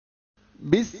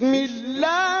بسم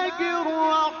الله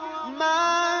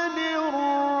الرحمن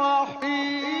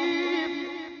الرحيم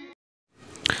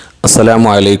السلام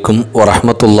عليكم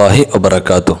ورحمة الله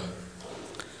وبركاته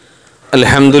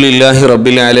الحمد لله رب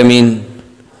العالمين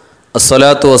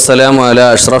الصلاة والسلام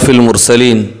على أشرف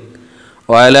المرسلين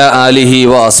وعلى آله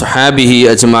وأصحابه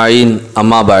أجمعين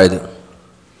أما بعد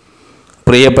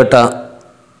പ്രിയപ്പെട്ട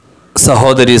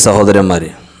സഹോദരി സഹോദരന്മാരെ,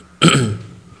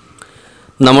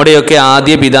 നമ്മുടെയൊക്കെ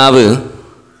ആദ്യ പിതാവ്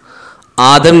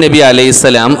ആദം നബി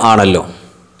അലൈഹിസ്സലാം ആണല്ലോ.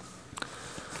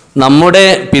 നമ്മുടെ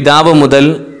പിതാവ് മുതൽ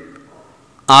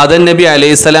ആദം നബി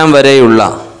അലൈഹിസ്സലാം വരെയുള്ള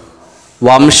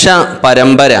വംശ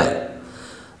പരമ്പര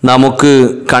നമുക്ക്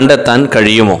കണ്ടെത്താൻ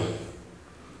കഴിയുമോ?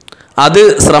 അത്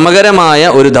ശ്രമകരമായ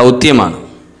ഒരു ദൗത്യമാണ്.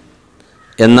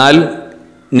 എന്നാൽ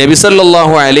നബി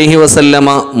സല്ലല്ലാഹു അലൈഹി വസല്ലമ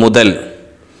മുതൽ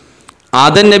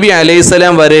ആദം നബി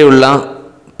അലൈഹിസ്സലാം വരെയുള്ള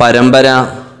പരമ്പര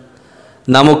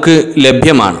നമുക്ക്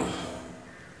ലഭ്യമാണ്.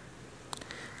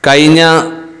 കഴിഞ്ഞ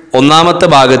ഒന്നാമത്തെ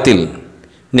ഭാഗത്തിൽ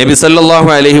നബി സല്ലല്ലാഹു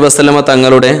അലൈഹി വസല്ലമ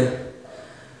തങ്ങളുടെ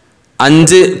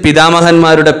 5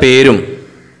 പിതാമഹന്മാരുടെ പേരും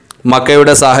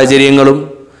മക്കയുടെ സാഹചര്യങ്ങളും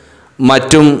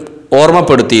മറ്റും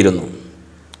ഓർമ്മപ്പെടുത്തിയിരുന്നു.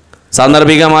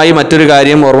 സാന്ദർഭികമായി മറ്റൊരു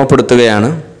കാര്യം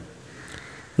ഓർമ്മപ്പെടുത്തുകയാണ്.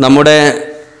 നമ്മുടെ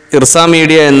ഇർസ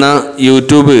മീഡിയ എന്ന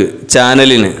യൂട്യൂബ്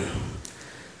ചാനലിന്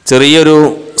ചെറിയൊരു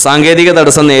സാങ്കേതിക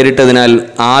തടസ്സം നേരിട്ടതിനാൽ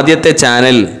ആദ്യത്തെ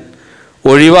ചാനൽ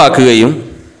ഒഴിവാക്കുകയും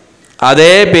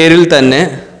അതേ പേരിൽ തന്നെ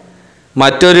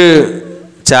മറ്റൊരു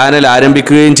ചാനൽ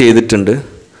ആരംഭിക്കുകയും ചെയ്തിട്ടുണ്ട്.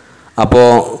 അപ്പോൾ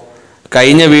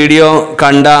കഴിഞ്ഞ വീഡിയോ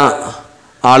കണ്ട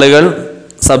ആളുകൾ,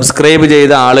 സബ്സ്ക്രൈബ്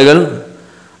ചെയ്ത ആളുകൾ,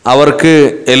 അവർക്ക്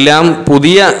എല്ലാം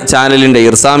പുതിയ ചാനലിൻ്റെ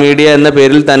ഇർസ മീഡിയ എന്ന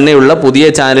പേരിൽ തന്നെയുള്ള പുതിയ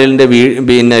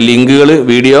ചാനലിൻ്റെ ലിങ്കുകൾ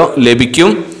വീഡിയോ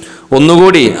ലഭിക്കും.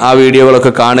 ഒന്നുകൂടി ആ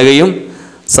വീഡിയോകളൊക്കെ കാണുകയും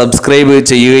സബ്സ്ക്രൈബ്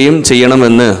ചെയ്യുകയും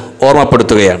ചെയ്യണമെന്ന്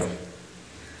ഓർമ്മപ്പെടുത്തുകയാണ്.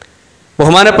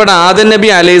 ബഹുമാനപ്പെട്ട ആദം നബി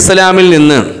അലൈഹിസ്സലാമിൽ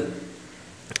നിന്ന്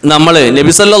നമ്മൾ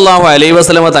നബി സല്ലല്ലാഹു അലൈഹി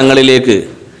വസല്ലമ തങ്ങളിലേക്ക്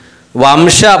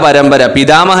വംശ പരമ്പര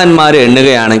പിതാമഹന്മാരെ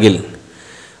എണ്ണുകയാണെങ്കിൽ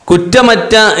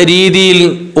കുറ്റമറ്റ രീതിയിൽ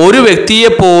ഒരു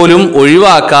വ്യക്തിയെപ്പോലും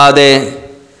ഒഴിവാക്കാതെ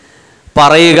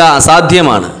പറയുക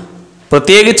അസാധ്യമാണ്.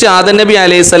 പ്രത്യേകിച്ച് ആദം നബി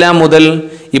അലൈഹിസ്സലാം മുതൽ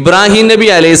ഇബ്രാഹിം നബി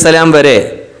അലൈഹിസ്സലാം വരെ,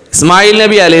 ഇസ്മായിൽ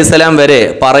നബി അലൈഹിസ്സലാം വരെ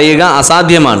പറയുക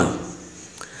അസാധ്യമാണ്.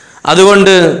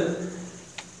 അതുകൊണ്ട്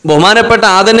ബഹുമാനപ്പെട്ട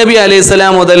ആദം നബി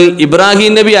അലൈഹിസ്സലാം മുതൽ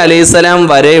ഇബ്രാഹിം നബി അലൈഹിസ്സലാം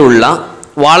വരെയുള്ള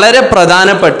വളരെ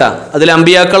പ്രധാനപ്പെട്ട, അതിൽ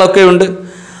അമ്പിയാക്കളൊക്കെ ഉണ്ട്,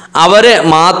 അവരെ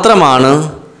മാത്രമാണ്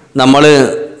നമ്മൾ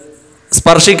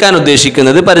സ്പർശിക്കാൻ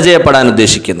ഉദ്ദേശിക്കുന്നത്, പരിചയപ്പെടാൻ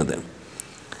ഉദ്ദേശിക്കുന്നത്.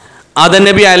 ആദം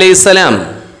നബി അലൈഹിസ്സലാം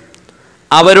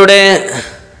അവരുടെ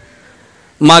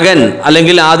മകൻ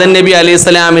അല്ലെങ്കിൽ ആദം നബി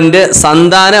അലൈഹിസ്സലാമിൻ്റെ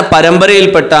സന്താന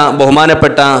പരമ്പരയിൽപ്പെട്ട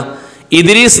ബഹുമാനപ്പെട്ട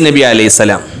ഇദ്രീസ് നബി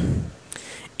അലൈഹിസ്സലാം.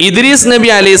 ഇദ്രീസ് നബി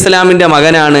അലൈഹിസ്സലാമിൻ്റെ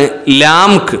മകനാണ്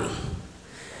ലാംക്.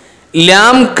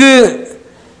 ലാംക്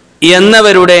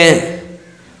എന്നവരുടെ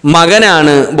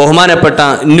മകനാണ് ബഹുമാനപ്പെട്ട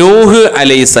നൂഹ്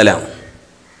അലൈഹിസ്സലാം.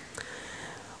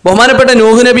 ബഹുമാനപ്പെട്ട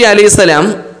നൂഹ് നബി അലൈഹിസ്സലാം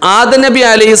ആദം നബി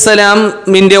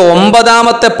അലൈഹിസ്സലാമിൻ്റെ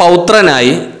 9ാമത്തെ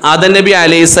പൗത്രനായി ആദം നബി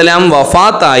അലൈഹിസ്സലാം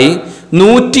വഫാത്തായി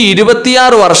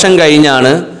 126 വർഷം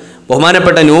കഴിഞ്ഞാണ്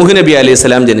ബഹുമാനപ്പെട്ട നൂഹ് നബി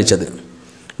അലൈഹിസ്സലാം ജനിച്ചത്.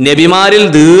 നബിമാരിൽ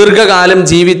ദീർഘകാലം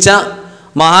ജീവിച്ച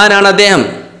മഹാനാണ് അദ്ദേഹം.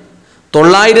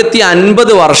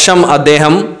 950 വർഷം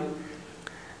അദ്ദേഹം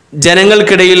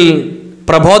ജനങ്ങൾക്കിടയിൽ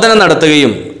പ്രബോധനം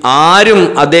നടത്തുകയും ആരും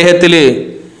അദ്ദേഹത്തിൽ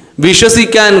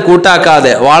വിശ്വസിക്കാൻ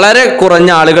കൂട്ടാക്കാതെ വളരെ കുറഞ്ഞ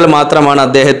ആളുകൾ മാത്രമാണ്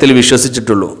അദ്ദേഹത്തിൽ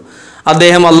വിശ്വസിച്ചിട്ടുള്ളൂ.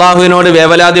 അദ്ദേഹം അള്ളാഹുവിനോട്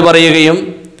വേവലാതി പറയുകയും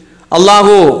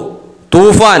അള്ളാഹു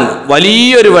തൂഫാൻ,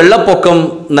 വലിയൊരു വെള്ളപ്പൊക്കം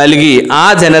നൽകി ആ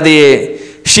ജനതയെ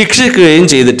ശിക്ഷിക്കുകയും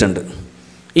ചെയ്തിട്ടുണ്ട്.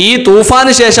 ഈ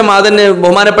തൂഫാന് ശേഷം അതിന്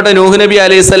ബഹുമാനപ്പെട്ട നൂഹ് നബി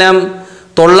അലൈഹിസ്സലാം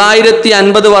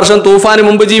 950 വർഷം തൂഫാന്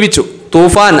മുമ്പ് ജീവിച്ചു.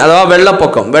 തൂഫാൻ അഥവാ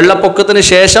വെള്ളപ്പൊക്കത്തിന്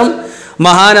ശേഷം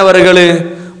മഹാനവറുകൾ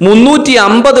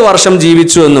 350 വർഷം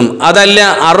ജീവിച്ചു എന്നും അതല്ല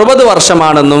 60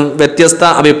 വർഷമാണെന്നും വ്യത്യസ്ത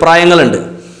അഭിപ്രായങ്ങളുണ്ട്.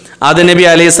 ആദം നബി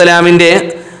അലൈഹിസ്സലാമിൻ്റെ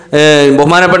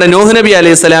ബഹുമാനപ്പെട്ട നൂഹ് നബി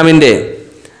അലൈഹിസ്സലാമിൻ്റെ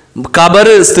ഖബർ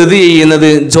സ്ഥിതി ചെയ്യുന്നത്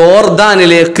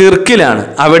ജോർദാനിലെ കിർക്കിലാണ്.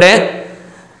 അവിടെ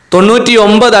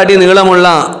 99 അടി നീളമുള്ള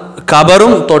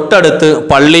ഖബറും തൊട്ടടുത്ത്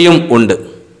പള്ളിയും ഉണ്ട്.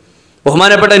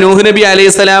 ബഹുമാനപ്പെട്ട നൂഹ് നബി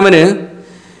അലൈഹിസ്സലാമിന്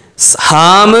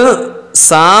ഹാം,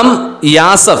 സാം,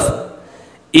 യാസഫ്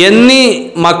എന്നീ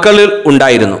മക്കൾ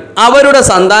ഉണ്ടായിരുന്നു. അവരുടെ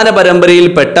സന്താന പരമ്പരയിൽ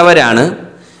പെട്ടവരാണ്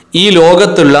ഈ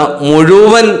ലോകത്തുള്ള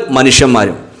മുഴുവൻ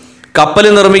മനുഷ്യന്മാരും. കപ്പൽ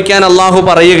നിർമ്മിക്കാൻ അള്ളാഹു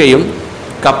പറയുകയും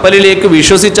കപ്പലിലേക്ക്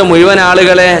വിശ്വസിച്ച മുഴുവൻ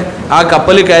ആളുകളെ ആ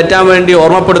കപ്പൽ കയറ്റാൻ വേണ്ടി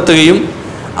ഓർമ്മപ്പെടുത്തുകയും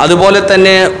അതുപോലെ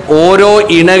തന്നെ ഓരോ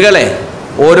ഇണകളെ,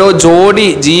 ഓരോ ജോഡി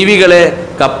ജീവികളെ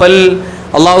കപ്പൽ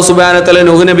അള്ളാഹു സുബ്ഹാനഹു വ തആല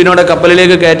നൂഹ് നബിയോട്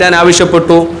കപ്പലിലേക്ക് കയറ്റാൻ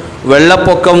ആവശ്യപ്പെട്ടു.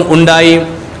 വെള്ളപ്പൊക്കം ഉണ്ടായി.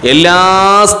 എല്ലാ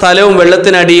സ്ഥലവും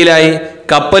വെള്ളത്തിനടിയിലായി.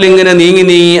 കപ്പലിങ്ങനെ നീങ്ങി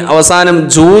നീങ്ങി അവസാനം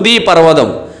ജൂതി പർവ്വതം,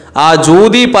 ആ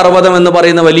ജൂതി പർവ്വതം എന്ന്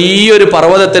പറയുന്ന വലിയൊരു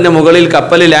പർവ്വതത്തിൻ്റെ മുകളിൽ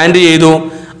കപ്പൽ ലാൻഡ് ചെയ്തു.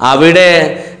 അവിടെ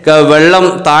വെള്ളം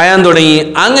താഴാൻ തുടങ്ങി.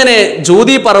 അങ്ങനെ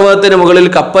ജൂതി പർവ്വതത്തിന് മുകളിൽ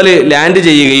കപ്പൽ ലാൻഡ്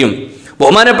ചെയ്യുകയും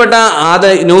ബഹുമാനപ്പെട്ട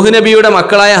നൂഹ് നബിയുടെ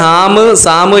മക്കളായ ഹാമ്,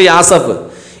 സാമ്, യാസഫ്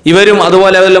ഇവരും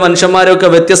അതുപോലെ മനുഷ്യന്മാരൊക്കെ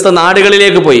വ്യത്യസ്ത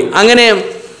നാടുകളിലേക്ക് പോയി. അങ്ങനെ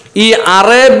ഈ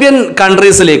അറേബ്യൻ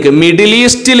കൺട്രീസിലേക്ക്, മിഡിൽ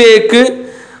ഈസ്റ്റിലേക്ക്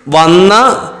വന്ന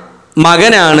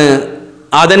മകനാണ്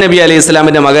ആദം നബി അലൈഹി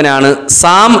ഇസ്ലാമിൻ്റെ മകനാണ്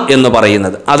സാം എന്ന്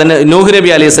പറയുന്നത്. നൂഹ് നബി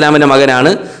അലൈഹി ഇസ്ലാമിൻ്റെ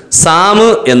മകനാണ് സാമ്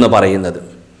എന്ന് പറയുന്നത്.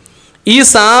 ഈ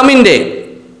സാമിൻ്റെ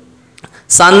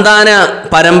സന്താന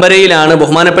പരമ്പരയിലാണ്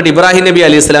ബഹുമാനപ്പെട്ട ഇബ്രാഹിം നബി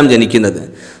അലൈഹി ഇസ്ലാം ജനിക്കുന്നത്.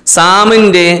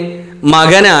 സാമിൻ്റെ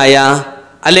മകനായ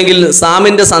അല്ലെങ്കിൽ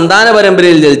സാമിൻ്റെ സന്താന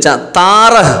പരമ്പരയിൽ ജനിച്ച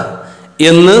താറഹ്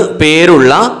എന്ന്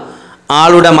പേരുള്ള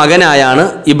ആളുടെ മകനായാണ്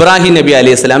ഇബ്രാഹിം നബി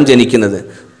അലൈഹി ഇസ്ലാം ജനിക്കുന്നത്.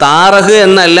 താറഹ്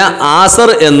എന്നല്ല, ആസർ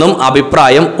എന്നും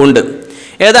അഭിപ്രായം ഉണ്ട്.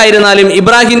 ഏതായിരുന്നാലും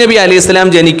ഇബ്രാഹിം നബി അലൈഹി ഇസ്ലാം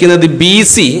ജനിക്കുന്നത്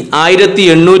BC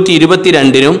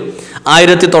 1822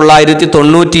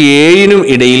 1997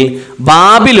 ഇടയിൽ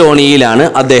ബാബിലോണിയയിലാണ്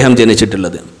അദ്ദേഹം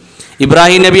ജനിച്ചിട്ടുള്ളത്.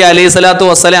 ഇബ്രാഹിം നബി അലൈഹി സ്വലാത്തു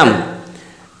വസ്സലാം,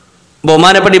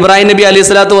 ബഹുമാനപ്പെട്ട ഇബ്രാഹിം നബി അലൈഹി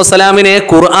സ്വലാത്തു വസ്സലാമിനെ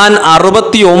ഖുർആൻ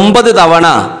 69 തവണ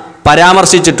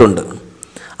പരാമർശിച്ചിട്ടുണ്ട്.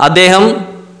 അദ്ദേഹം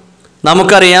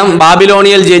നമുക്കറിയാം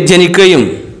ബാബിലോണിയയിൽ ജനിക്കുകയും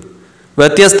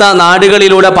വ്യത്യസ്ത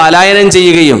നാടുകളിലൂടെ പലായനം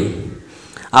ചെയ്യുകയും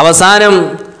അവസാനം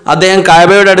അദ്ദേഹം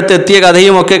കഅബയുടെ അടുത്ത് എത്തിയ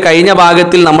കഥയുമൊക്കെ കഴിഞ്ഞ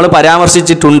ഭാഗത്തിൽ നമ്മൾ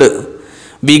പരാമർശിച്ചിട്ടുണ്ട്.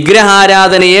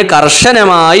 വിഗ്രഹാരാധനയെ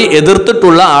കർശനമായി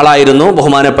എതിർത്തിട്ടുള്ള ആളായിരുന്നു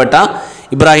ബഹുമാനപ്പെട്ട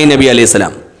ഇബ്രാഹിം നബി അലൈഹി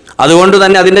സ്വലാം. അതുകൊണ്ട്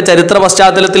തന്നെ അതിൻ്റെ ചരിത്ര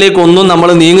പശ്ചാത്തലത്തിലേക്കൊന്നും നമ്മൾ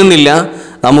നീങ്ങുന്നില്ല.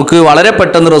 നമുക്ക് വളരെ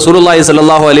പെട്ടെന്ന് റസൂലുള്ളാഹി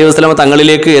സ്വല്ലല്ലാഹു അലൈഹി വസല്ലം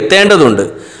തങ്ങളിലേക്ക് എത്തേണ്ടതുണ്ട്.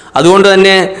 അതുകൊണ്ട്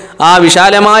തന്നെ ആ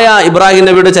വിശാലമായ ഇബ്രാഹിം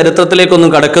നബിയുടെ ചരിത്രത്തിലേക്കൊന്നും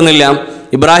കടക്കുന്നില്ല.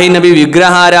 ഇബ്രാഹിം നബി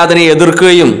വിഗ്രഹാരാധനയെ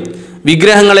എതിർക്കുകയും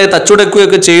വിഗ്രഹങ്ങളെ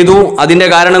തച്ചുടക്കുകയൊക്കെ ചെയ്തു. അതിൻ്റെ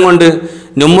കാരണം കൊണ്ട്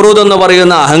നുമ്രൂദ് എന്ന്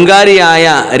പറയുന്ന അഹങ്കാരിയായ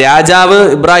രാജാവ്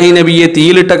ഇബ്രാഹിം നബിയെ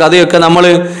തീയിലിട്ട കഥയൊക്കെ നമ്മൾ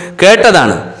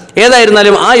കേട്ടതാണ്.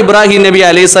 ഏതായിരുന്നാലും ആ ഇബ്രാഹിം നബി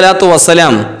അലൈഹി സ്വലാത്തു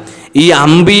വസ്സലാം ഈ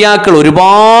അമ്പിയാക്കൾ,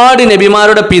 ഒരുപാട്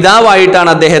നബിമാരുടെ പിതാവായിട്ടാണ്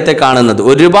അദ്ദേഹത്തെ കാണുന്നത്.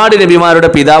 ഒരുപാട് നബിമാരുടെ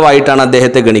പിതാവായിട്ടാണ്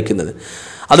അദ്ദേഹത്തെ ഗണിക്കുന്നത്.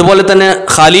 അതുപോലെ തന്നെ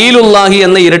ഖലീലുല്ലാഹി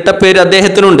എന്ന ഇരട്ടപ്പേര്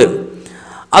അദ്ദേഹത്തിനുണ്ട്.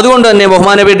 അതുകൊണ്ട് തന്നെ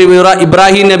ബഹുമാനപ്പെട്ട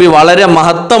ഇബ്രാഹിം നബി വളരെ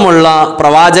മഹത്വമുള്ള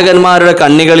പ്രവാചകന്മാരുടെ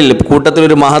കണ്ണികളിൽ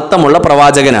കൂട്ടത്തിലൊരു മഹത്വമുള്ള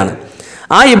പ്രവാചകനാണ്.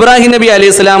 ആ ഇബ്രാഹിം നബി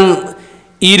അലൈഹി സ്വലാം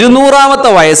 200ാമത്തെ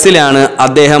വയസ്സിലാണ്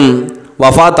അദ്ദേഹം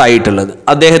വഫാത്തായിട്ടുള്ളത്.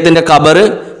 അദ്ദേഹത്തിൻ്റെ ഖബർ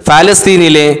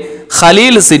ഫലസ്തീനിലെ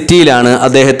ഖലീൽ സിറ്റിയിലാണ്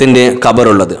അദ്ദേഹത്തിൻ്റെ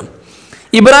ഖബറുള്ളത്.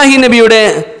 ഇബ്രാഹിം നബിയുടെ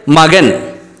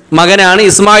മകനാണ്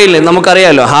ഇസ്മായിൽ.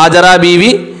 നമുക്കറിയാമല്ലോ, ഹാജറ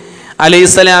ബീവി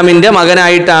അലൈഹിസ്സലാമിൻ്റെ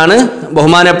മകനായിട്ടാണ്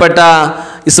ബഹുമാനപ്പെട്ട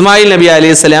ഇസ്മായിൽ നബി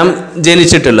അലൈഹിസ്സലാം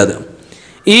ജനിച്ചിട്ടുള്ളത്.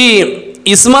 ഈ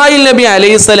ഇസ്മായിൽ നബി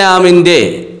അലൈഹിസ്സലാമിൻ്റെ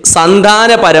സന്താന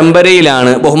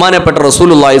പരമ്പരയിലാണ് ബഹുമാനപ്പെട്ട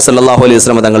റസൂലുള്ളാഹി സ്വല്ലല്ലാഹു അലൈഹി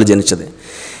വസല്ലം തങ്ങൾ ജനിച്ചത്.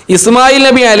 ഇസ്മായിൽ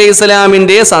നബി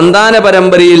അലൈഹിസ്സലാമിൻ്റെ സന്താന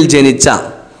പരമ്പരയിൽ ജനിച്ച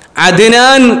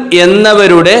അദ്നാൻ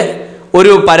എന്നവരുടെ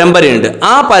ഒരു പരമ്പരയുണ്ട്.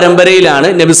 ആ പരമ്പരയിലാണ്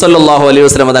നബി സല്ലല്ലാഹു അലൈഹി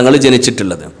വസല്ലം തങ്ങൾ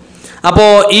ജനിച്ചിട്ടുള്ളത്.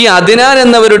 അപ്പോൾ ഈ അദ്നാൻ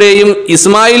എന്നവരുടെയും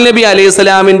ഇസ്മായിൽ നബി അലൈഹി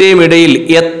സ്വലാമിൻ്റെയും ഇടയിൽ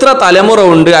എത്ര തലമുറ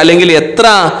ഉണ്ട്, അല്ലെങ്കിൽ എത്ര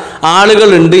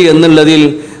ആളുകളുണ്ട് എന്നുള്ളതിൽ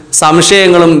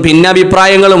സംശയങ്ങളും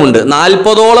ഭിന്നാഭിപ്രായങ്ങളുമുണ്ട്.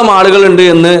 40ഓളം ആളുകളുണ്ട്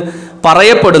എന്ന്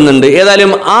പറയപ്പെടുന്നുണ്ട്.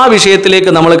 ഏതായാലും ആ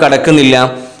വിഷയത്തിലേക്ക് നമ്മൾ കടക്കുന്നില്ല.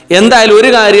 എന്തായാലും ഒരു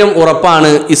കാര്യം ഉറപ്പാണ്,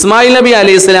 ഇസ്മായിൽ നബി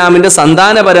അലൈഹി സ്വലാമിൻ്റെ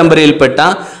സന്താന പരമ്പരയിൽപ്പെട്ട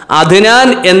അദ്നാൻ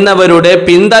എന്നവരുടെ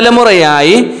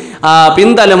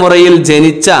പിന്തലമുറയിൽ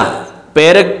ജനിച്ച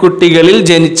പേരക്കുട്ടികളിൽ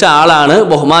ജനിച്ച ആളാണ്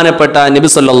ബഹുമാനപ്പെട്ട നബി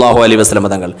സല്ലല്ലാഹു അലൈഹി വസല്ലം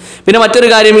തങ്ങൾ. പിന്നെ മറ്റൊരു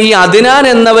കാര്യം, ഈ അദ്നാൻ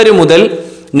എന്നവർ മുതൽ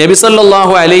നബി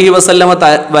സല്ലല്ലാഹു അലൈഹി വസല്ലം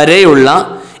വരെയുള്ള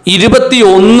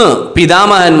 21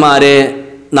 പിതാമഹന്മാരെ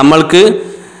നമ്മൾക്ക്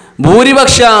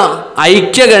ഭൂരിപക്ഷം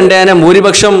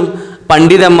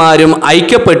പണ്ഡിതന്മാരും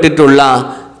ഐക്യപ്പെട്ടിട്ടുള്ള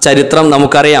ചരിത്രം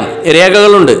നമുക്കറിയാം,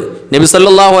 രേഖകളുണ്ട്. നബി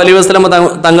സല്ലല്ലാഹു അലൈഹി വസല്ലം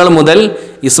തങ്ങൾ മുതൽ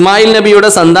ഇസ്മായിൽ നബിയുടെ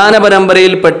സന്താന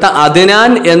പരമ്പരയിൽപ്പെട്ട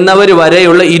അദ്നാൻ എന്നവർ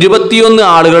വരെയുള്ള 21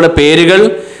 ആളുകളുടെ പേരുകൾ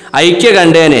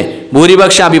ഐക്യകണ്ഠേന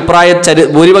ഭൂരിപക്ഷ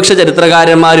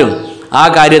ചരിത്രകാരന്മാരും ആ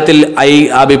കാര്യത്തിൽ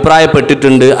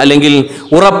അഭിപ്രായപ്പെട്ടിട്ടുണ്ട്, അല്ലെങ്കിൽ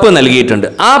ഉറപ്പ് നൽകിയിട്ടുണ്ട്.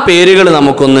 ആ പേരുകൾ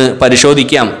നമുക്കൊന്ന്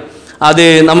പരിശോധിക്കാം. അത്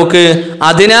നമുക്ക്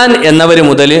അദ്നാൻ എന്നവർ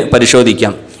മുതൽ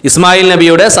പരിശോധിക്കാം. ഇസ്മായിൽ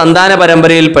നബിയുടെ സന്താന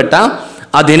പരമ്പരയിൽപ്പെട്ട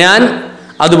അദ്നാൻ,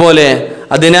 അതുപോലെ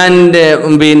അദ്നാൻ്റെ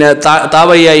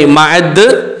താവയ്യായി മഅദ്,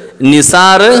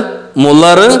 നിസാർ,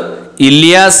 മുളർ,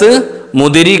 ഇല്യാസ്,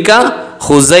 മുദ്രിക,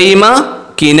 ഹുസൈമ,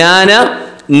 കിനാന,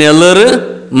 നെളിർ,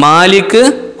 മാലിക്,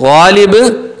 ഗാലിബ്,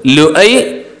 ലുഐ,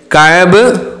 കഅബ്,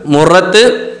 മുറത്ത്,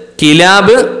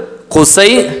 കിലാബ്,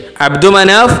 ഖുസൈ,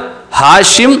 അബ്ദുമനാഫ്,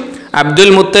 ഹാഷിം,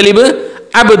 അബ്ദുൽ മുത്തലിബ്,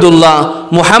 അബ്ദുള്ള,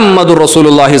 മുഹമ്മദ്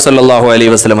റസൂലുള്ളാഹി സ്വല്ലല്ലാഹു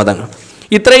അലൈഹി വസല്ലം തങ്ങൾ.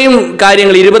 ഇത്രയും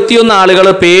കാര്യങ്ങൾ 21 ആളുകൾ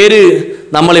പേര്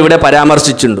നമ്മളിവിടെ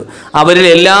പരാമർശിച്ചിട്ടുണ്ട്. അവരിൽ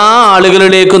എല്ലാ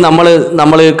ആളുകളിലേക്കും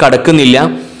നമ്മൾ കടക്കുന്നില്ല.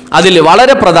 അതിൽ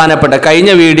വളരെ പ്രധാനപ്പെട്ട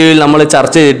കഴിഞ്ഞ വീഡിയോയിൽ നമ്മൾ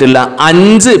ചർച്ച ചെയ്തിട്ടുള്ള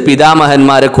 5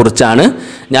 പിതാമഹന്മാരെ കുറിച്ചാണ്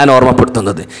ഞാൻ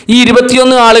ഓർമ്മപ്പെടുത്തുന്നത്. ഈ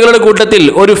 21 ആളുകളുടെ കൂട്ടത്തിൽ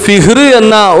ഒരു ഫിഹ്ർ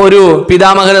എന്ന ഒരു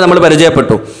പിതാമഹനെ നമ്മൾ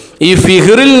പരിചയപ്പെട്ടു. ഈ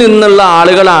ഫിഹ്റിൽ നിന്നുള്ള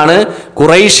ആളുകളാണ്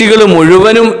ഖുറൈശികൾ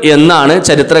മുഴുവനും എന്നാണ്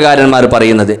ചരിത്രകാരന്മാർ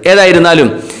പറയുന്നത്. ഏതായിരുന്നാലും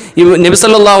ഈ നബി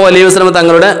സല്ലല്ലാഹു അലൈഹി വസല്ലം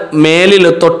തങ്ങളുടെ മേലിൽ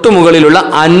തൊട്ടുമുകളിലുള്ള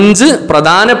 5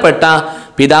 പ്രധാനപ്പെട്ട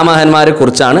പിതാമഹന്മാരെ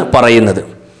കുറിച്ചാണ് പറയുന്നത്.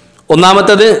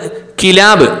 ഒന്നാമത്തത്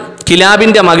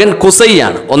കിലാബിന്റെ മകൻ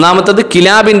കുസൈയാണ്. ഒന്നാമത്തത്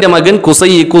കിലാബിന്റെ മകൻ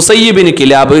കുസൈബിന്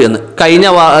കിലാബ് എന്ന്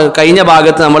കഴിഞ്ഞ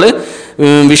ഭാഗത്ത് നമ്മൾ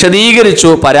വിശദീകരിച്ചു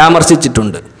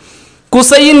പരാമർശിച്ചിട്ടുണ്ട്.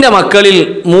 കുസൈന്റെ മക്കളിൽ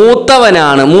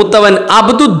മൂത്തവൻ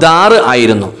അബ്ദുദ്ദാർ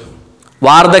ആയിരുന്നു.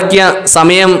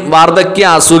 വാർദ്ധക്യ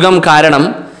അസുഖം കാരണം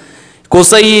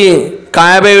കുസൈ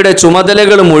കഅബയുടെ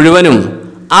ചുമതലകൾ മുഴുവനും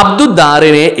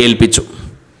അബ്ദുദ്ദാറിനെ ഏൽപ്പിച്ചു.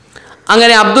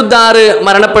 അങ്ങനെ അബ്ദുദ്ദാർ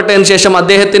മരണപ്പെട്ടതിന് ശേഷം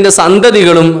അദ്ദേഹത്തിൻ്റെ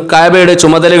സന്തതികളും കഅബയുടെ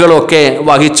ചുമതലകളും ഒക്കെ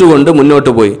വഹിച്ചുകൊണ്ട്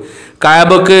മുന്നോട്ട് പോയി.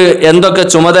 കഅബക്ക് എന്തൊക്കെ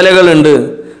ചുമതലകളുണ്ട്,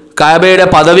 കഅബയുടെ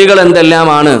പദവികൾ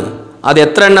എന്തെല്ലാമാണ്, അത്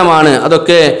എത്ര എണ്ണമാണ്,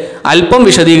 അതൊക്കെ അല്പം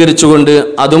വിശദീകരിച്ചുകൊണ്ട്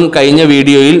അതും കഴിഞ്ഞ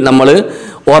വീഡിയോയിൽ നമ്മൾ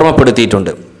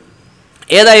ഓർമ്മപ്പെടുത്തിയിട്ടുണ്ട്.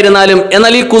 ഏതായിരുന്നാലും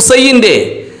എന്നാൽ ഈ കുസൈൻ്റെ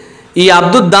ഈ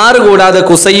അബ്ദുദ്ദാർ കൂടാതെ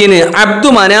കുസൈന് അബ്ദു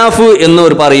മനാഫ് എന്ന്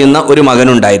പറയുന്ന ഒരു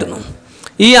മകനുണ്ടായിരുന്നു.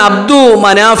 ഈ അബ്ദു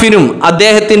മനാഫിനും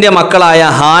അദ്ദേഹത്തിൻ്റെ മക്കളായ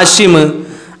ഹാഷിം,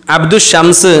 അബ്ദു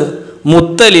ഷംസ്,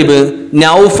 മുത്തലിബ്,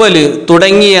 നൗഫൽ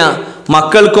തുടങ്ങിയ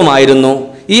മക്കൾക്കുമായിരുന്നു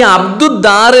ഈ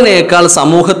അബ്ദുദ്ദാറിനേക്കാൾ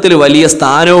സമൂഹത്തിൽ വലിയ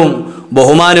സ്ഥാനവും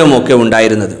ബഹുമാനവും ഒക്കെ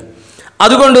ഉണ്ടായിരുന്നത്.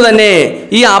 അതുകൊണ്ട് തന്നെ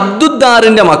ഈ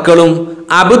അബ്ദുദ്ദാറിൻ്റെ മക്കളും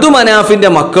അബ്ദു മനാഫിൻ്റെ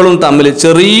മക്കളും തമ്മിൽ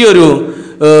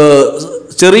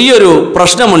ചെറിയൊരു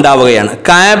പ്രശ്നമുണ്ടാവുകയാണ്.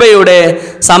 കഅബയുടെ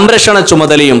സംരക്ഷണ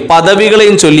ചുമതലയും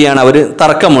പദവികളെയും ചൊല്ലിയാണ് അവർ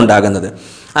തർക്കമുണ്ടാകുന്നത്.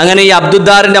 അങ്ങനെ ഈ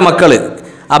അബ്ദുദ്ദാറിൻ്റെ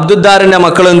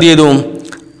മക്കൾ എന്ത് ചെയ്തു?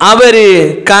 അവർ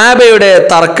കഅബയുടെ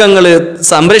തർക്കങ്ങൾ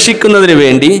സംരക്ഷിക്കുന്നതിന്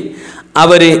വേണ്ടി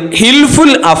അവർ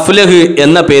ഹിൽഫുൽ അഫ്ലഹ്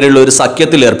എന്ന പേരുള്ള ഒരു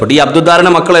സഖ്യത്തിൽ ഏർപ്പെട്ടു. ഈ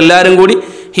അബ്ദുദ്ദാറിൻ്റെ മക്കൾ എല്ലാവരും കൂടി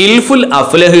ഹിൽഫുൽ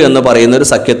അഫ്ലഹ് എന്ന് പറയുന്ന ഒരു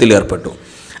സഖ്യത്തിൽ ഏർപ്പെട്ടു.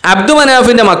 അബ്ദു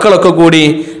മനാഫിൻ്റെ മക്കളൊക്കെ കൂടി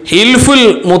ഹിൽഫുൽ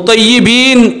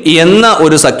മുത്തയ്യിബീൻ എന്ന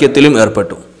ഒരു സഖ്യത്തിലും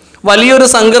ഏർപ്പെട്ടു. വലിയൊരു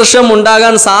സംഘർഷം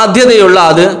ഉണ്ടാകാൻ സാധ്യതയുള്ള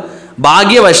അത്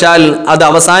ഭാഗ്യവശാൽ അത്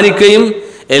അവസാനിക്കുകയും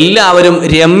എല്ലാവരും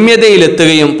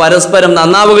രമ്യതയിലെത്തുകയും പരസ്പരം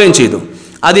നന്നാവുകയും ചെയ്തു.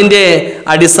 അതിൻ്റെ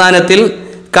അടിസ്ഥാനത്തിൽ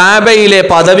കഅബയിലെ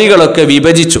പദവികളൊക്കെ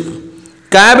വിഭജിച്ചു.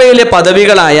 കഅബയിലെ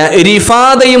പദവികളായ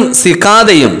റിഫാദയും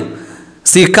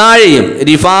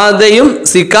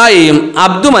സിക്കായയും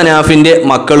അബ്ദു മനാഫിൻ്റെ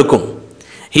മക്കൾക്കും,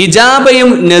 ഹിജാബയും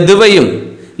നദ്വയും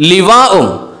ലിവാവും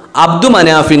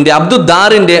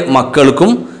അബ്ദുദ്ദാറിൻ്റെ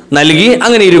മക്കൾക്കും നൽകി.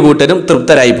 അങ്ങനെ ഇരു കൂട്ടരും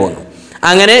തൃപ്തരായി പോന്നു.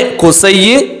 അങ്ങനെ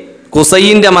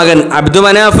കുസൈൻ്റെ മകൻ അബ്ദു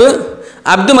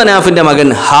മനാഫിൻ്റെ മകൻ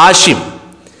ഹാഷിം,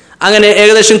 അങ്ങനെ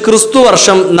ഏകദേശം ക്രിസ്തു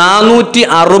വർഷം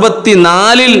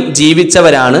 464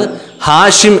 ജീവിച്ചവരാണ്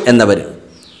ഹാഷിം എന്നവർ.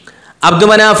 അബ്ദു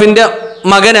മനാഫിൻ്റെ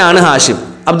മകനാണ് ഹാഷിം.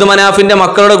 അബ്ദു മനാഫിൻ്റെ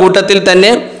മക്കളുടെ കൂട്ടത്തിൽ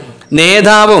തന്നെ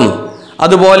നേതാവും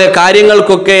അതുപോലെ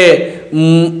കാര്യങ്ങൾക്കൊക്കെ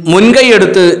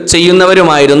മുൻകൈയെടുത്ത്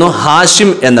ചെയ്യുന്നവരുമായിരുന്നു ഹാഷിം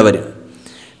എന്നവർ.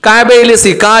 കഅബയിൽ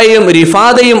സിക്കായയും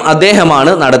റിഫാദയും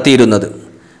അദ്ദേഹമാണ് നടത്തിയിരുന്നത്.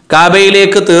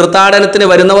 കഅബയിലേക്ക് തീർത്ഥാടനത്തിന്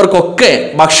വരുന്നവർക്കൊക്കെ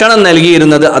ഭക്ഷണം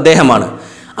നൽകിയിരുന്നത് അദ്ദേഹമാണ്.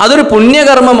 അതൊരു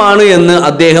പുണ്യകർമ്മമാണ് എന്ന്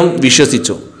അദ്ദേഹം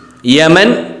വിശ്വസിച്ചു. യമൻ,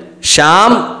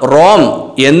 ഷാം, റോം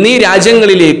എന്നീ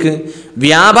രാജ്യങ്ങളിലേക്ക്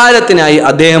വ്യാപാരത്തിനായി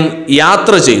അദ്ദേഹം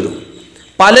യാത്ര ചെയ്തു.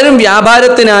 പലരും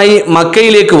വ്യാപാരത്തിനായി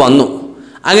മക്കയിലേക്ക് വന്നു.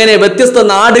 അങ്ങനെ വ്യത്യസ്ത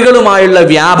നാടുകളുമായുള്ള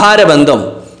വ്യാപാര ബന്ധം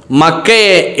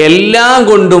മക്കയെ എല്ലാം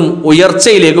കൊണ്ടും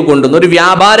ഉയർച്ചയിലേക്ക് കൊണ്ടുവന്നു. ഒരു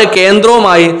വ്യാപാര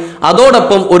കേന്ദ്രവുമായി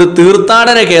അതോടൊപ്പം ഒരു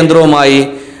തീർത്ഥാടന കേന്ദ്രവുമായി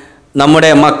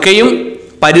നമ്മുടെ മക്കയും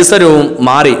പരിസരവും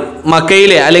മാറി.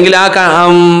 മക്കയിലെ അല്ലെങ്കിൽ ആ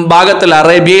ഭാഗത്തുള്ള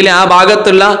അറേബ്യയിലെ ആ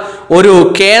ഭാഗത്തുള്ള ഒരു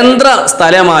കേന്ദ്ര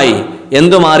സ്ഥലമായി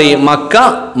എന്തു മാറി? മക്ക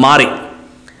മാറി.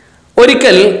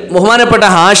 ഒരിക്കൽ ബഹുമാനപ്പെട്ട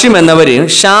ഹാഷിം എന്നവർ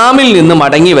ഷാമിൽ നിന്ന്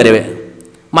മടങ്ങി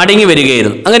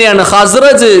വരികയായിരുന്നു. അങ്ങനെയാണ്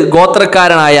ഖസ്റജ്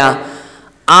ഗോത്രക്കാരനായ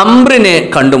അംറിനെ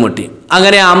കണ്ടുമുട്ടി.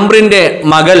 അങ്ങനെ അംറിൻ്റെ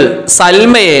മകൾ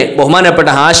സൽമയെ ബഹുമാനപ്പെട്ട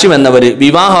ഹാഷിം എന്നവർ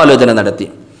വിവാഹാലോചന നടത്തി.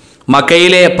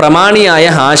 മക്കയിലെ പ്രമാണിയായ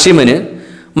ഹാഷിമിന്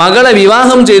മകളെ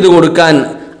വിവാഹം ചെയ്തു കൊടുക്കാൻ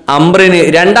അംറിന്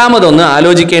രണ്ടാമതൊന്ന്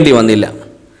ആലോചിക്കേണ്ടി വന്നില്ല.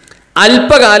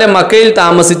 അല്പകാലം മക്കയിൽ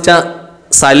താമസിച്ച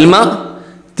സൽമ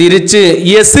തിരിച്ച്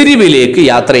യസ്രിബിലേക്ക്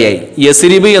യാത്രയായി.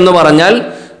 യസ്രിബ് എന്ന് പറഞ്ഞാൽ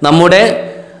നമ്മുടെ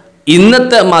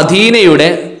ഇന്നത്തെ മദീനയുടെ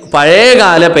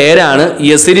പഴയകാല പേരാണ്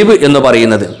യസ്രിബ് എന്ന്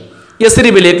പറയുന്നത്.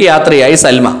 യസ്രിബിലേക്ക് യാത്രയായി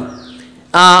സൽമ.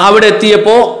 അവിടെ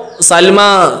എത്തിയപ്പോൾ സൽമ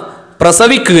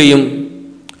പ്രസവിക്കുകയും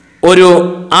ഒരു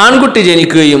ആൺകുട്ടി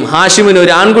ജനിക്കുകയും ഹാഷിമിന്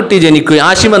ഒരു ആൺകുട്ടി ജനിക്കുകയും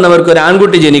ഹാഷിം എന്നവർക്ക് ഒരു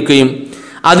ആൺകുട്ടി ജനിക്കുകയും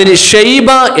അതിന് ഷൈബ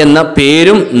എന്ന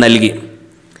പേരും നൽകി.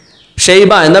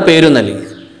 ഷെയ്ബ എന്ന പേരും നൽകി.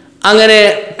 അങ്ങനെ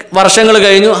വർഷങ്ങൾ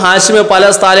കഴിഞ്ഞു. ഹാഷിം പല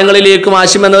സ്ഥലങ്ങളിലേക്കും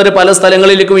ഹാഷിം എന്നവർ പല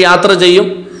സ്ഥലങ്ങളിലേക്കും യാത്ര ചെയ്യും.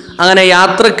 അങ്ങനെ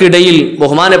യാത്രക്കിടയിൽ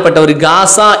ബഹുമാനപ്പെട്ട ഒരു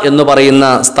ഗാസ എന്ന് പറയുന്ന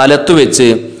സ്ഥലത്ത് വെച്ച്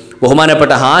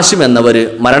ബഹുമാനപ്പെട്ട ഹാഷിം എന്നവർ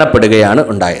മരണപ്പെടുകയാണ്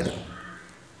ഉണ്ടായത്.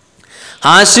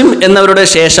 ഹാഷിം എന്നവരുടെ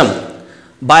ശേഷം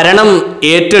ഭരണം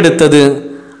ഏറ്റെടുത്തത്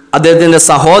അദ്ദേഹത്തിൻ്റെ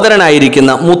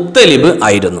സഹോദരനായിരിക്കുന്ന മുത്തലിബ്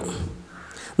ആയിരുന്നു.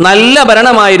 നല്ല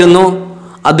ഭരണമായിരുന്നു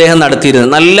അദ്ദേഹം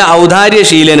നടത്തിയിരുന്നത്. നല്ല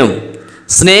ഔദാര്യശീലനും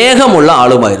സ്നേഹമുള്ള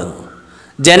ആളുമായിരുന്നു.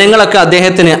 ജനങ്ങളൊക്കെ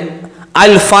അദ്ദേഹത്തിന്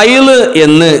അൽ ഫൈൽ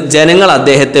എന്ന് ജനങ്ങൾ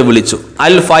അദ്ദേഹത്തെ വിളിച്ചു.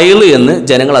 അൽ ഫൈൽ എന്ന്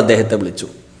ജനങ്ങൾ അദ്ദേഹത്തെ വിളിച്ചു.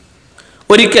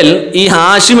 ഒരിക്കൽ ഈ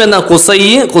ഹാഷിം എന്ന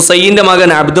ഖുസൈൻ്റെ മകൻ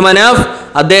അബ്ദു മനാഫ്,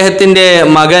 അദ്ദേഹത്തിൻ്റെ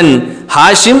മകൻ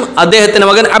ഹാഷിം, അദ്ദേഹത്തിൻ്റെ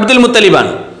മകൻ അബ്ദുൽ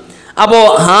മുത്തലിബാണ്. അപ്പോൾ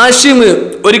ഹാഷിം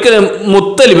ഒരിക്കലും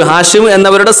മുത്തലിബ്, ഹാഷിം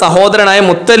എന്നവരുടെ സഹോദരനായ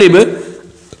മുത്തലിബ്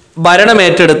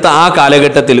ഭരണമേറ്റെടുത്ത ആ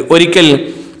കാലഘട്ടത്തിൽ ഒരിക്കൽ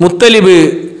മുത്തലിബ്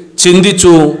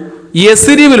ചിന്തിച്ചു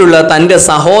യസ്രിബിലുള്ള തൻ്റെ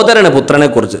സഹോദരന്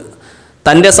പുത്രനെക്കുറിച്ച്.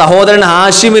 തൻ്റെ സഹോദരൻ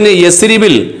ഹാഷിമിന്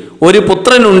യസ്രിബിൽ ഒരു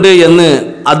പുത്രനുണ്ട് എന്ന്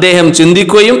അദ്ദേഹം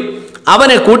ചിന്തിക്കുകയും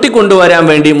അവനെ കൂട്ടിക്കൊണ്ടുവരാൻ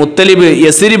വേണ്ടി മുത്തലിബ്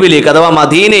യസ്രിബിലേക്ക് അഥവാ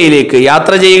മദീനയിലേക്ക്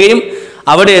യാത്ര ചെയ്യുകയും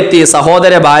അവിടെ എത്തി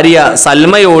സഹോദര ഭാര്യ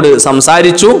സൽമയോട്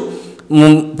സംസാരിച്ചു.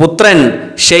 പുത്രൻ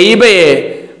ഷെയ്ബയെ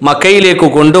മക്കയിലേക്ക്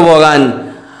കൊണ്ടുപോകാൻ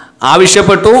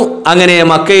ആവശ്യപ്പെട്ടു. അങ്ങനെ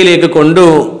മക്കയിലേക്ക്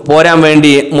കൊണ്ടുപോരാൻ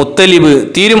വേണ്ടി മുത്തലിബ്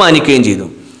തീരുമാനിക്കുകയും ചെയ്തു.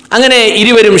 അങ്ങനെ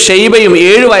ഇരുവരും ഷെയ്ബയും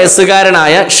 7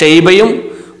 വയസ്സുകാരനായ ഷെയ്ബയും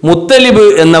മുത്തലിബ്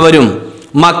എന്നവരും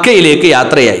മക്കയിലേക്ക്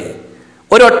യാത്രയായി.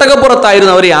 ഒരു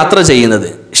ഒട്ടകപ്പുറത്തായിരുന്നു അവർ യാത്ര ചെയ്യുന്നത്.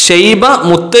 ഷെയ്ബ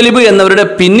മുത്തലിബ് എന്നവരുടെ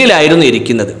പിന്നിലായിരുന്നു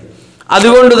ഇരിക്കുന്നത്.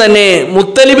 അതുകൊണ്ട് തന്നെ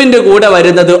മുത്തലിബിൻ്റെ കൂടെ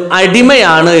വരുന്നത്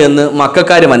അടിമയാണ് എന്ന്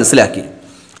മക്കക്കാർ മനസ്സിലാക്കി.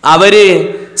 അവര്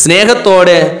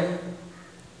സ്നേഹത്തോടെ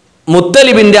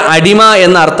മുത്തലിബിൻ്റെ അടിമ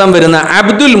എന്ന അർത്ഥം വരുന്ന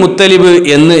അബ്ദുൽ മുത്തലിബ്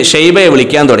എന്ന് ഷെയ്ബയെ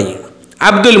വിളിക്കാൻ തുടങ്ങി.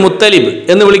 അബ്ദുൽ മുത്തലിബ്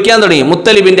എന്ന് വിളിക്കാൻ തുടങ്ങി.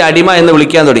 മുത്തലിബിൻ്റെ അടിമ എന്ന്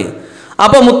വിളിക്കാൻ തുടങ്ങി.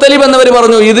 അപ്പോൾ മുത്തലിബ് എന്നവർ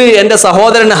പറഞ്ഞു, ഇത് എൻ്റെ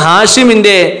സഹോദരൻ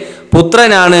ഹാഷിമിൻ്റെ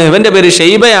പുത്രനാണ്, ഇവൻ്റെ പേര്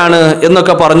ഷെയ്ബയാണ്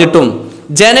എന്നൊക്കെ പറഞ്ഞിട്ടും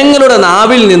ജനങ്ങളുടെ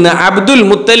നാവിൽ നിന്ന് അബ്ദുൽ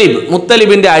മുത്തലിബ്,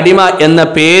 മുത്തലിബിൻ്റെ അടിമ എന്ന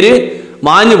പേര്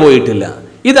മാഞ്ഞു പോയിട്ടില്ല.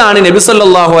 ഇതാണ് നബി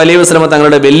സല്ലല്ലാഹു അലൈഹി വസല്ലം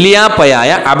തങ്ങളുടെ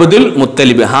വല്യാപ്പയായ അബ്ദുൽ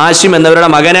മുത്തലിബ്. ഹാഷിം എന്നവരുടെ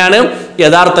മകനാണ്.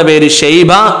 യഥാർത്ഥ പേര്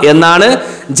ഷെയ്ബ എന്നാണ്.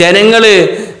 ജനങ്ങൾ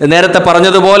നേരത്തെ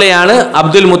പറഞ്ഞതുപോലെയാണ്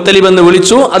അബ്ദുൽ മുത്തലിബ് എന്ന്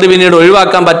വിളിച്ചു. അത് പിന്നീട്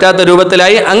ഒഴിവാക്കാൻ പറ്റാത്ത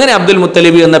രൂപത്തിലായി. അങ്ങനെ അബ്ദുൽ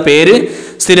മുത്തലിബ് എന്ന പേര്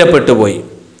സ്ഥിരപ്പെട്ടു പോയി.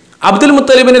 അബ്ദുൽ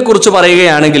മുത്തലിബിനെ കുറിച്ച്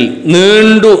പറയുകയാണെങ്കിൽ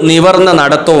നീണ്ടു നിവർന്ന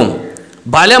നടത്തവും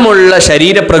ബലമുള്ള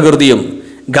ശരീരപ്രകൃതിയും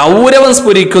ഗൗരവം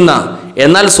സ്ഫുരിക്കുന്ന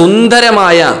എന്നാൽ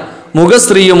സുന്ദരമായ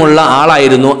മുഖശ്രീയുമുള്ള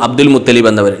ആളായിരുന്നു അബ്ദുൽ മുത്തലിബ്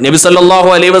എന്നവർ. നബി സല്ലല്ലാഹു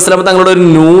അലൈഹി വസല്ലം തങ്ങളുടെ ഒരു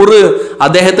നൂറ്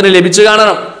അദ്ദേഹത്തിന് ലഭിച്ചു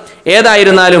കാണണം.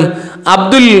 ഏതായിരുന്നാലും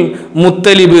അബ്ദുൽ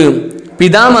മുത്തലിബ്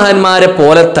പിതാമഹന്മാരെ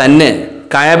പോലെ തന്നെ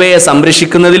കഅബയെ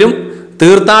സംരക്ഷിക്കുന്നതിലും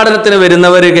തീർത്ഥാടനത്തിന്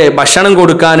വരുന്നവർക്ക് ഭക്ഷണം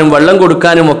കൊടുക്കാനും വെള്ളം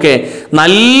കൊടുക്കാനും ഒക്കെ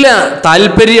നല്ല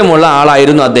താല്പര്യമുള്ള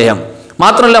ആളായിരുന്നു അദ്ദേഹം.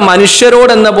 മാത്രമല്ല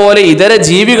മനുഷ്യരോടെന്ന പോലെ ഇതര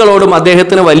ജീവികളോടും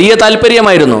അദ്ദേഹത്തിന് വലിയ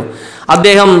താല്പര്യമായിരുന്നു.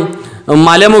 അദ്ദേഹം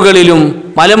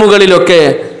മലമുകളിലൊക്കെ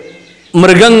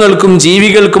മൃഗങ്ങൾക്കും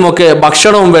ജീവികൾക്കുമൊക്കെ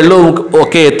ഭക്ഷണവും വെള്ളവും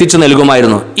ഒക്കെ എത്തിച്ചു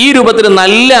നൽകുമായിരുന്നു. ഈ രൂപത്തിൽ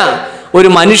നല്ല ഒരു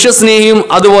മനുഷ്യസ്നേഹിയും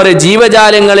അതുപോലെ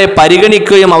ജീവജാലങ്ങളെ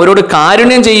പരിഗണിക്കുകയും അവരോട്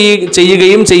കാരുണ്യം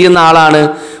ചെയ്യുകയും ചെയ്യുന്ന ആളാണ്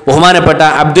ബഹുമാനപ്പെട്ട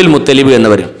അബ്ദുൽ മുത്തലിബ്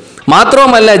എന്നവർ.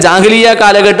 മാത്രവുമല്ല ജാഹിലിയ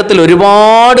കാലഘട്ടത്തിൽ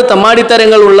ഒരുപാട്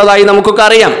തമ്മാടിത്തരങ്ങൾ ഉള്ളതായി നമുക്കൊക്കെ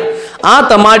അറിയാം. ആ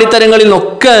തമ്മാടിത്തരങ്ങളിൽ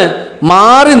നിന്നൊക്കെ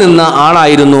മാറി നിന്ന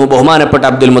ആളായിരുന്നു ബഹുമാനപ്പെട്ട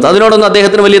അബ്ദുൽ മുത്തലിബ്. അതിനോടൊന്നും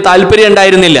അദ്ദേഹത്തിന് വലിയ താല്പര്യം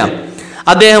ഉണ്ടായിരുന്നില്ല.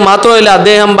 അദ്ദേഹം മാത്രമല്ല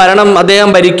അദ്ദേഹം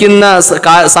ഭരിക്കുന്ന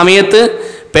സമയത്ത്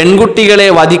പെൺകുട്ടികളെ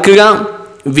വധിക്കുക,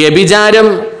 വ്യഭിചാരം,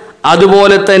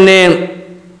 അതുപോലെ തന്നെ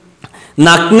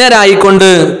നഗ്നരായിക്കൊണ്ട്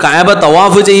കഅബ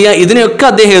തവാഫ് ചെയ്യുക, ഇതിനെയൊക്കെ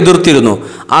അദ്ദേഹം എതിർത്തിരുന്നു.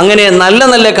 അങ്ങനെ നല്ല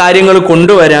നല്ല കാര്യങ്ങൾ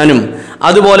കൊണ്ടുവരാനും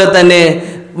അതുപോലെ തന്നെ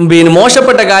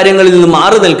മോശപ്പെട്ട കാര്യങ്ങളിൽ നിന്ന്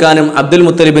മാറി നിൽക്കാനും അബ്ദുൽ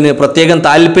മുത്തലിബിന് പ്രത്യേകം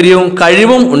താല്പര്യവും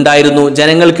കഴിവും ഉണ്ടായിരുന്നു.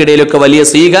 ജനങ്ങൾക്കിടയിലൊക്കെ വലിയ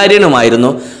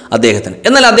സ്വീകാര്യനുമായിരുന്നു അദ്ദേഹത്തിന്.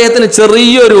 എന്നാൽ അദ്ദേഹത്തിന്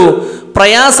ചെറിയൊരു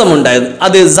പ്രയാസമുണ്ടായിരുന്നു.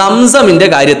 അത് സംസമിൻ്റെ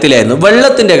കാര്യത്തിലായിരുന്നു,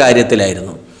 വെള്ളത്തിൻ്റെ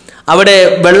കാര്യത്തിലായിരുന്നു. അവിടെ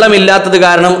വെള്ളമില്ലാത്തത്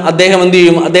കാരണം അദ്ദേഹം എന്ത്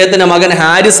ചെയ്യും, അദ്ദേഹത്തിൻ്റെ മകൻ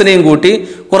ഹാരിസിനെയും കൂട്ടി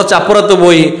കുറച്ചപ്പുറത്ത്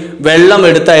പോയി വെള്ളം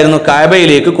എടുത്തായിരുന്നു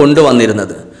കഅബയിലേക്ക്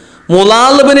കൊണ്ടുവന്നിരുന്നത്.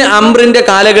 മുലാൽ ഇബ്നു അംറിൻ്റെ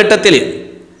കാലഘട്ടത്തിൽ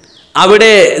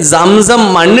അവിടെ സംസം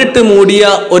മണ്ണിട്ട് മൂടിയ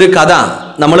ഒരു കഥ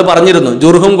നമ്മൾ പറഞ്ഞിരുന്നു.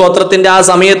 ജുർഹും ഗോത്രത്തിൻ്റെ ആ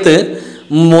സമയത്ത്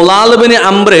മുലാൽ ഇബ്നു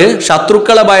അംർ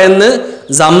ശത്രുക്കളെ ഭയന്ന്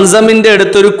സംസമിൻ്റെ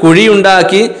അടുത്തൊരു കുഴി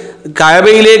ഉണ്ടാക്കി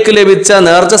കഅബയിലേക്ക് ലഭിച്ച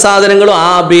നേർച്ച സാധനങ്ങളും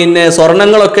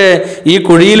സ്വർണങ്ങളൊക്കെ ഈ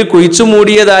കുഴിയിൽ കുഴിച്ചു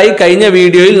മൂടിയതായി കഴിഞ്ഞ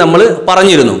വീഡിയോയിൽ നമ്മൾ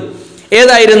പറഞ്ഞിരുന്നു.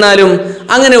 ഏതായിരുന്നാലും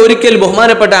അങ്ങനെ ഒരിക്കൽ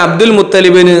ബഹുമാനപ്പെട്ട അബ്ദുൽ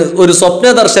മുത്തലിബിന് ഒരു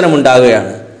സ്വപ്ന ദർശനം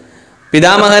ഉണ്ടാകുകയാണ്.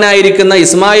 പിതാമഹനായിരിക്കുന്ന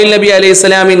ഇസ്മായിൽ നബി അലൈഹി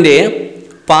സ്വലാമിൻ്റെ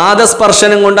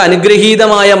പാദസ്പർശനം കൊണ്ട്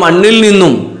അനുഗ്രഹീതമായ മണ്ണിൽ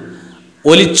നിന്നും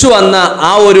ഒലിച്ചു വന്ന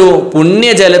ആ ഒരു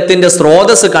പുണ്യജലത്തിൻ്റെ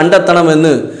സ്രോതസ്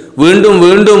കണ്ടെത്തണമെന്ന് വീണ്ടും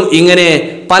വീണ്ടും ഇങ്ങനെ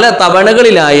പല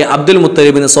തവണകളിലായി അബ്ദുൽ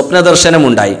മുത്തലിബിന്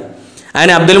സ്വപ്നദർശനമുണ്ടായി.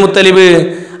 അങ്ങനെ അബ്ദുൽ മുത്തലിബ്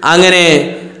അങ്ങനെ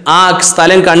ആ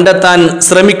സ്ഥലം കണ്ടെത്താൻ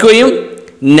ശ്രമിക്കുകയും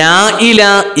നായില,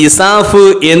 ഇസാഫ്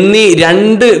എന്നീ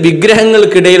 2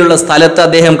 വിഗ്രഹങ്ങൾക്കിടയിലുള്ള സ്ഥലത്ത്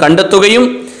അദ്ദേഹം കണ്ടെത്തുകയും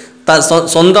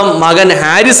സ്വന്തം മകൻ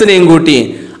ഹാരിസിനെയും കൂട്ടി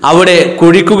അവിടെ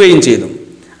കുഴിക്കുകയും ചെയ്തു.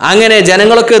 അങ്ങനെ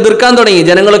ജനങ്ങളൊക്കെ എതിർക്കാൻ തുടങ്ങി.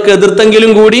 ജനങ്ങളൊക്കെ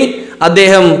എതിർത്തെങ്കിലും കൂടി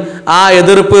അദ്ദേഹം ആ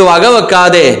എതിർപ്പ്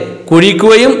വകവെക്കാതെ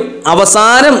കുഴിക്കുകയും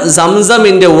അവസാനം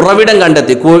സംസമിന്റെ ഉറവിടം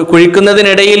കണ്ടെത്തി.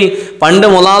 കുഴിക്കുന്നതിനിടയിൽ പണ്ട്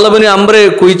മുലാലബിന് അംർ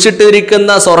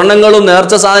കുഴിച്ചിട്ടിരിക്കുന്ന സ്വർണങ്ങളും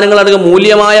നേർച്ച സാധനങ്ങളടക്കം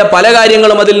മൂല്യമായ പല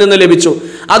കാര്യങ്ങളും അതിൽ നിന്ന് ലഭിച്ചു.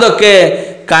 അതൊക്കെ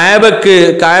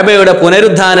കഅബയുടെ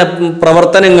പുനരുദ്ധാന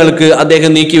പ്രവർത്തനങ്ങൾക്ക്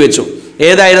അദ്ദേഹം നീക്കിവെച്ചു.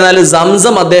 ഏതായിരുന്നാലും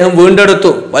സംസം അദ്ദേഹം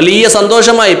വീണ്ടെടുത്തു. വലിയ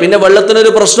സന്തോഷമായി. പിന്നെ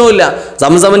വെള്ളത്തിനൊരു പ്രശ്നവുമില്ല.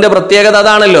 സംസമിന്റെ പ്രത്യേകത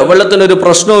അതാണല്ലോ, വെള്ളത്തിനൊരു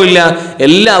പ്രശ്നവുമില്ല.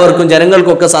 എല്ലാവർക്കും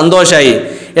ജനങ്ങൾക്കൊക്കെ സന്തോഷമായി.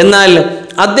 എന്നാൽ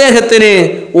അദ്ദേഹത്തിന്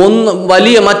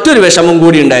വലിയ മറ്റൊരു വിഷമം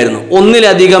കൂടി ഉണ്ടായിരുന്നു.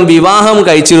 ഒന്നിലധികം വിവാഹം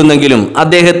കഴിച്ചിരുന്നെങ്കിലും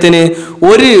അദ്ദേഹത്തിന്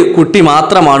ഒരു കുട്ടി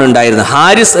മാത്രമാണ് ഉണ്ടായിരുന്നത്.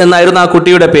 ഹാരിസ് എന്നായിരുന്നു ആ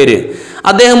കുട്ടിയുടെ പേര്.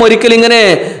 അദ്ദേഹം ഒരിക്കൽ ഇങ്ങനെ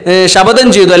ശപഥം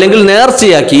ചെയ്തു, അല്ലെങ്കിൽ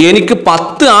നേർച്ചയാക്കി, എനിക്ക്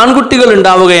 10 ആൺകുട്ടികൾ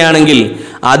ഉണ്ടാവുകയാണെങ്കിൽ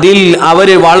അതിൽ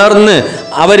അവര്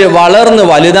വളർന്ന്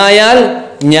വലുതായാൽ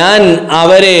ഞാൻ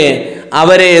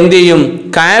അവരെ എന്ത് ചെയ്യും,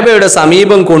 കഅബയുടെ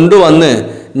സമീപം കൊണ്ടുവന്ന്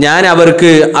ഞാൻ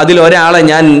അവർക്ക് അതിലൊരാളെ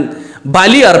ഞാൻ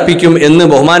ബലി അർപ്പിക്കും എന്ന്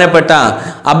ബഹുമാനപ്പെട്ട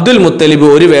അബ്ദുൽ മുത്തലിബ്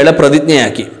ഒരു വേള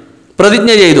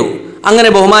പ്രതിജ്ഞ ചെയ്തു. അങ്ങനെ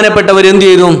ബഹുമാനപ്പെട്ടവർ എന്ത്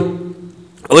ചെയ്തു,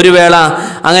 ഒരു വേള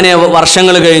അങ്ങനെ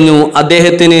വർഷങ്ങൾ കഴിഞ്ഞു.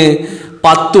 അദ്ദേഹത്തിന്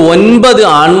 9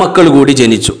 ആൺമക്കൾ കൂടി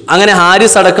ജനിച്ചു. അങ്ങനെ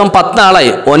ഹാരിസ് അടക്കം 10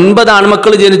 ആളായി. 9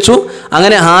 ആൺമക്കൾ ജനിച്ചു.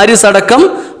 അങ്ങനെ ഹാരിസ് അടക്കം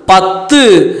 10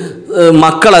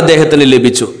 മക്കൾ അദ്ദേഹത്തിന്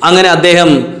ലഭിച്ചു. അങ്ങനെ അദ്ദേഹം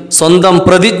സ്വന്തം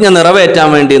പ്രതിജ്ഞ നിറവേറ്റാൻ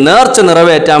വേണ്ടി, നേർച്ച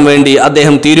നിറവേറ്റാൻ വേണ്ടി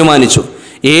അദ്ദേഹം തീരുമാനിച്ചു.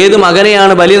 ഏത്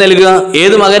മകനെയാണ് ബലി നൽകുക,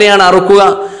 ഏത് മകനെയാണ് അറുക്കുക?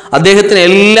 അദ്ദേഹത്തിന്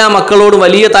എല്ലാ മക്കളോടും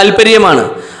വലിയ താല്പര്യമാണ്.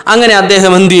 അങ്ങനെ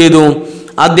അദ്ദേഹം എന്ത് ചെയ്തു,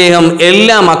 അദ്ദേഹം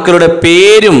എല്ലാ മക്കളുടെ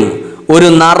പേരും ഒരു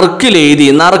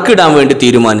നറുക്കിടാൻ വേണ്ടി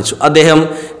തീരുമാനിച്ചു. അദ്ദേഹം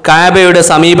കഅബയുടെ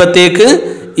സമീപത്തേക്ക്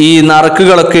ഈ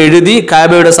നറുക്കുകളൊക്കെ എഴുതി,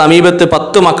 കഅബയുടെ സമീപത്ത്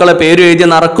 10 മക്കളെ പേര് എഴുതിയ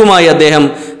നറുക്കുമായി അദ്ദേഹം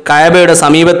കഅബയുടെ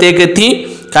സമീപത്തേക്ക് എത്തി.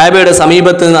 കഅബയുടെ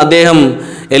സമീപത്ത് നിന്ന് അദ്ദേഹം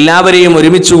എല്ലാവരെയും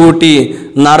ഒരുമിച്ച് കൂട്ടി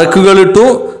നറുക്കുകളിട്ടു.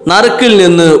 നറുക്കിൽ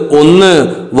നിന്ന് ഒന്ന്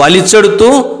വലിച്ചെടുത്തു.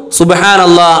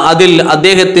 സുബ്ഹാനല്ലാഹ്, അതിൽ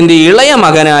അദ്ദേഹത്തിൻ്റെ ഇളയ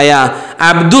മകനായ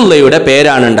അബ്ദുള്ളയുടെ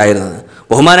പേരാണ് ഉണ്ടായിരുന്നത്.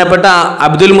 ബഹുമാനപ്പെട്ട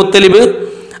അബ്ദുൽ മുത്തലിബ്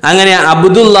അങ്ങനെ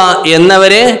അബ്ദുള്ള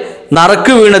എന്നവരെ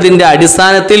നറുക്ക് വീണതിൻ്റെ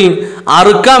അടിസ്ഥാനത്തിൽ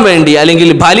അറുക്കാൻ വേണ്ടി, അല്ലെങ്കിൽ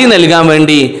ബലി നൽകാൻ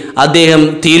വേണ്ടി അദ്ദേഹം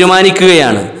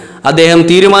തീരുമാനിക്കുകയാണ്.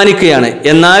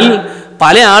 എന്നാൽ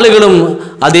പല ആളുകളും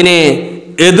അതിനെ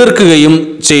എതിർക്കുകയും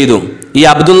ചെയ്തു. ഈ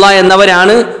അബ്ദുള്ള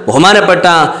എന്നവരാണ് ബഹുമാനപ്പെട്ട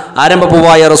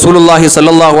ആരംഭപ്പൂവായ റസൂലുള്ളാഹി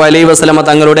സ്വല്ലല്ലാഹു അലൈഹി വസല്ലമ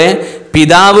തങ്ങളുടെ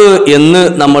പിതാവ് എന്ന്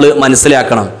നമ്മൾ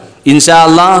മനസ്സിലാക്കണം. ഇൻഷാ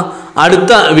അല്ലാഹ്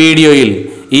അടുത്ത വീഡിയോയിൽ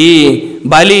ഈ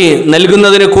ബലി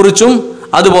നൽകുന്നതിനെ കുറിച്ചും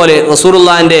അതുപോലെ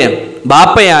റസൂലുള്ളാഹിന്റെ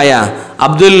ബാപ്പയായ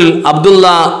അബ്ദുള്ള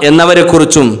എന്നവരെ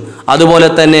കുറിച്ചും, അതുപോലെ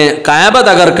തന്നെ കഅബ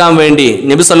തകർക്കാൻ വേണ്ടി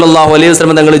നബി സല്ലല്ലാഹു അലൈഹി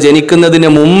വസല്ലം തങ്ങൾ ജനിക്കുന്നതിന്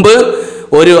മുമ്പ്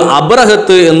ഒരു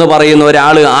അബ്രഹത്ത് എന്ന് പറയുന്ന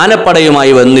ഒരാൾ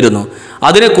ആനപ്പടയുമായി വന്നിരുന്നു,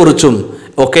 അതിനെക്കുറിച്ചും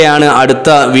ഒക്കെയാണ് അടുത്ത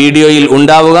വീഡിയോയിൽ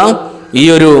ഉണ്ടാവുക. ഈ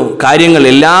ഒരു കാര്യങ്ങൾ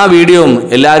എല്ലാ വീഡിയോയും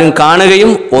എല്ലാവരും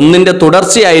കാണുകയും ഒന്നിൻ്റെ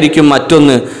തുടർച്ചയായിരിക്കും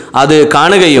മറ്റൊന്ന്, അത്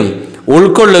കാണുകയും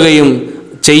ഉൾക്കൊള്ളുകയും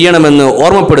ചെയ്യണമെന്ന്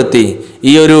ഓർമ്മപ്പെടുത്തി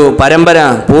ഈ ഒരു പരമ്പര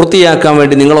പൂർത്തിയാക്കാൻ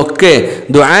വേണ്ടി നിങ്ങളൊക്കെ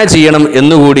ദുആ ചെയ്യണം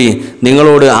എന്നുകൂടി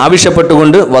നിങ്ങളോട്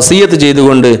ആവശ്യപ്പെട്ടുകൊണ്ട് വസിയത്ത്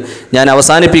ചെയ്തുകൊണ്ട് ഞാൻ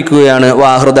അവസാനിപ്പിക്കുകയാണ്.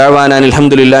 വാഹിറു ദഅ്വാനാ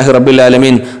അൽഹംദുലില്ലാഹി റബ്ബിൽ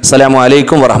ആലമീൻ. അസ്സലാമു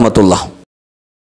അലൈക്കും വറഹ്മത്തുള്ളാഹി.